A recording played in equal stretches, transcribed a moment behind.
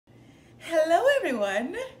Hello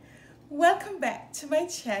everyone, welcome back to my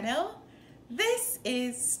channel. This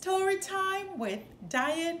is Story Time with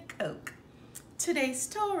Dianne Coke. Today's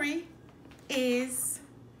story is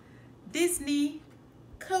Disney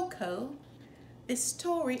Coco, the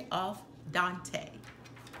story of Dante.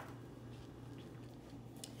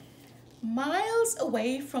 Miles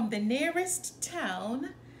away from the nearest town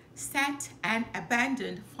sat an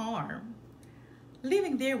abandoned farm.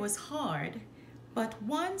 Living there was hard, but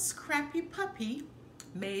one scrappy puppy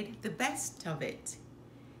made the best of it.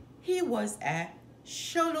 He was a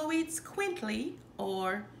Sholoid Squintly,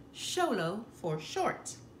 or Sholo for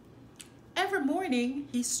short. Every morning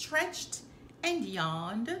he stretched and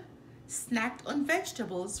yawned, snacked on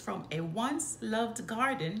vegetables from a once loved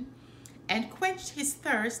garden, and quenched his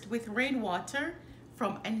thirst with rainwater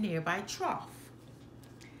from a nearby trough.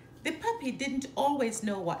 The puppy didn't always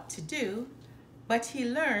know what to do, but he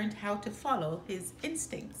learned how to follow his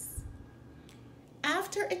instincts.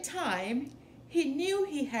 After a time, he knew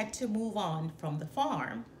he had to move on from the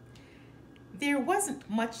farm. There wasn't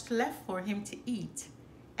much left for him to eat,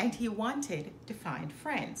 and he wanted to find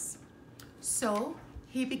friends. So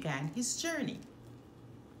he began his journey.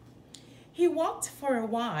 He walked for a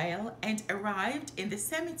while and arrived in the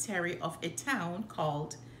cemetery of a town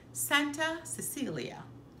called Santa Cecilia.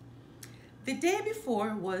 The day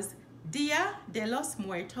before was Dia de los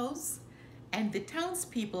Muertos, and the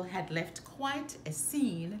townspeople had left quite a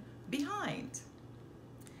scene behind.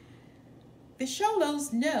 The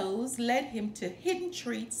Sholo's nose led him to hidden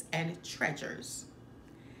treats and treasures.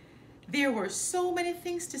 There were so many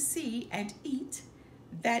things to see and eat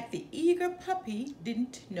that the eager puppy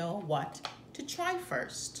didn't know what to try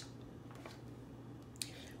first.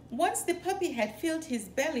 Once the puppy had filled his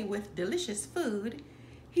belly with delicious food,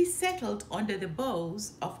 he settled under the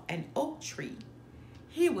boughs of an oak tree.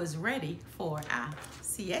 He was ready for a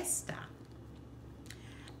siesta.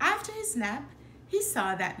 After his nap, he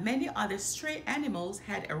saw that many other stray animals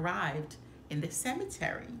had arrived in the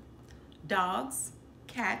cemetery. Dogs,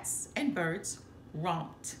 cats, and birds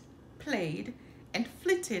romped, played, and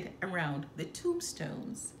flitted around the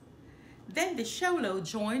tombstones. Then the Sholo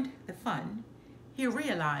joined the fun. He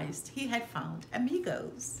realized he had found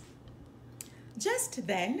amigos. Just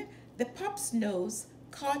then, the pup's nose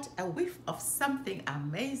caught a whiff of something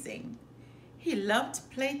amazing. He loved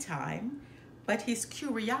playtime, but his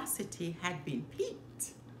curiosity had been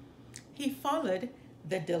piqued. He followed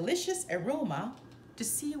the delicious aroma to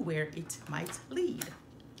see where it might lead.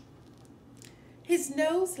 His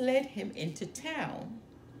nose led him into town,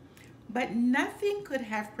 but nothing could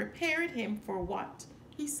have prepared him for what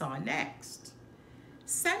he saw next.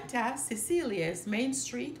 Santa Cecilia's main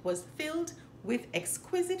street was filled with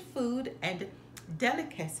exquisite food and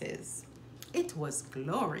delicacies. It was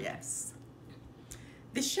glorious.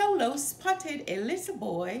 The Sholo spotted a little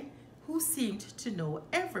boy who seemed to know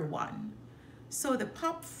everyone, so the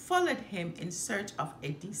pup followed him in search of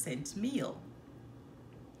a decent meal.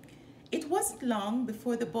 It wasn't long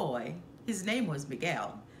before the boy, his name was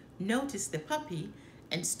Miguel, noticed the puppy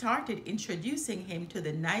and started introducing him to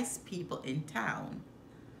the nice people in town.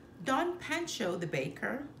 Don Pancho the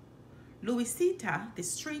baker, Luisita the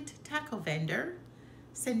street taco vendor,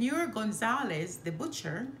 Senor Gonzalez the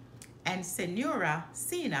butcher, and Senora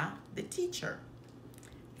Sina the teacher.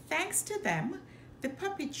 Thanks to them, the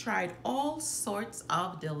puppy tried all sorts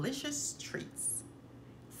of delicious treats.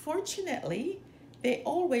 Fortunately, they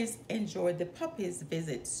always enjoyed the puppy's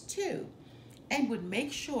visits too, and would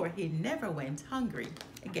make sure he never went hungry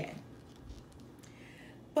again.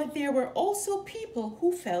 But there were also people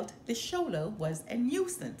who felt the Sholo was a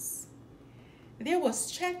nuisance. There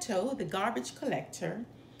was Chato, the garbage collector,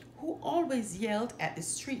 who always yelled at the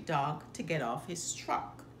street dog to get off his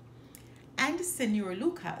truck. And Senor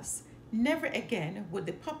Lucas, never again would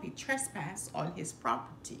the puppy trespass on his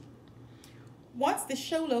property. Once the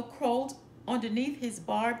Sholo crawled underneath his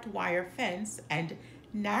barbed wire fence and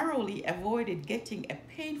narrowly avoided getting a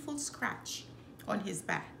painful scratch on his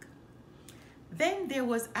back. Then there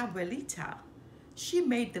was Abuelita. She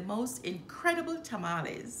made the most incredible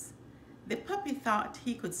tamales. The puppy thought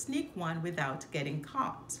he could sneak one without getting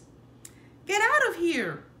caught. "Get out of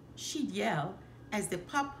here!" she'd yell as the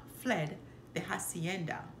pup fled the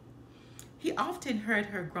hacienda. He often heard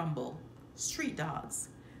her grumble, "Street dogs,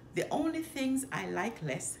 the only things I like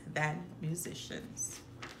less than musicians."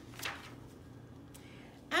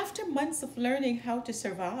 After months of learning how to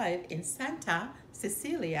survive in Santa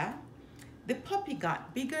Cecilia, the puppy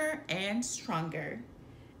got bigger and stronger,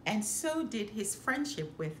 and so did his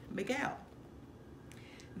friendship with Miguel.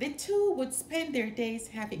 The two would spend their days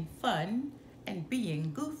having fun and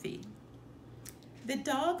being goofy. The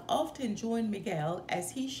dog often joined Miguel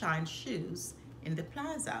as he shined shoes in the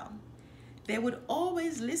plaza. They would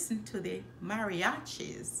always listen to the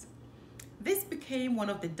mariachis. This became one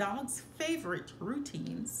of the dog's favorite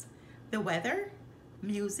routines. The weather,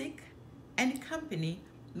 music, and company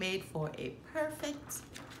made for a perfect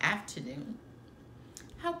afternoon.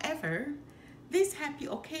 However, these happy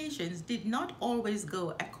occasions did not always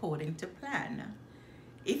go according to plan.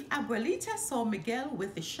 If Abuelita saw Miguel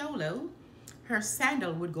with the Sholo, her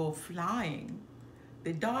sandal would go flying.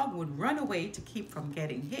 The dog would run away to keep from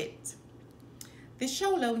getting hit. The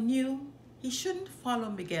Sholo knew he shouldn't follow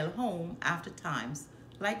Miguel home after times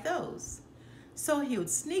like those. So he would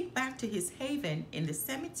sneak back to his haven in the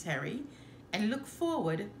cemetery and look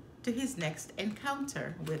forward to his next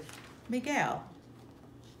encounter with Miguel.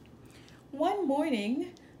 One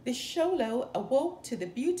morning, the Sholo awoke to the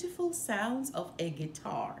beautiful sounds of a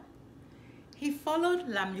guitar. He followed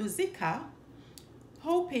La Musica,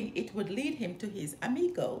 hoping it would lead him to his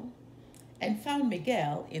amigo, and found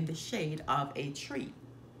Miguel in the shade of a tree.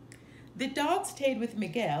 The dog stayed with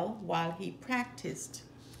Miguel while he practiced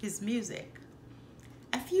his music.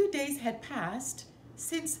 A few days had passed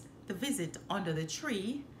since the visit under the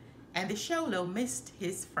tree, and the Sholo missed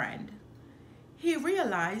his friend. He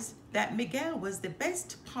realized that Miguel was the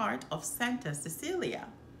best part of Santa Cecilia.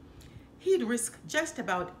 He'd risk just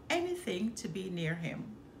about anything to be near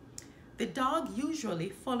him. The dog usually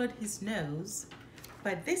followed his nose,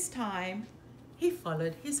 but this time he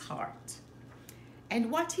followed his heart. And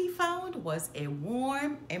what he found was a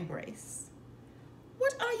warm embrace.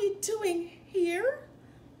 "What are you doing here?"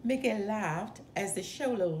 Miguel laughed as the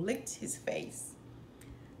Sholo licked his face.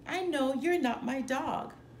 "I know you're not my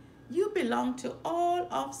dog. You belong to all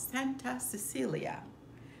of Santa Cecilia,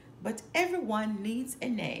 but everyone needs a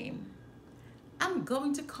name. I'm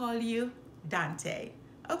going to call you Dante,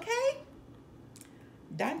 okay?"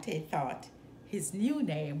 Dante thought his new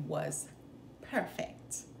name was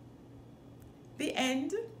perfect. The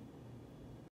end.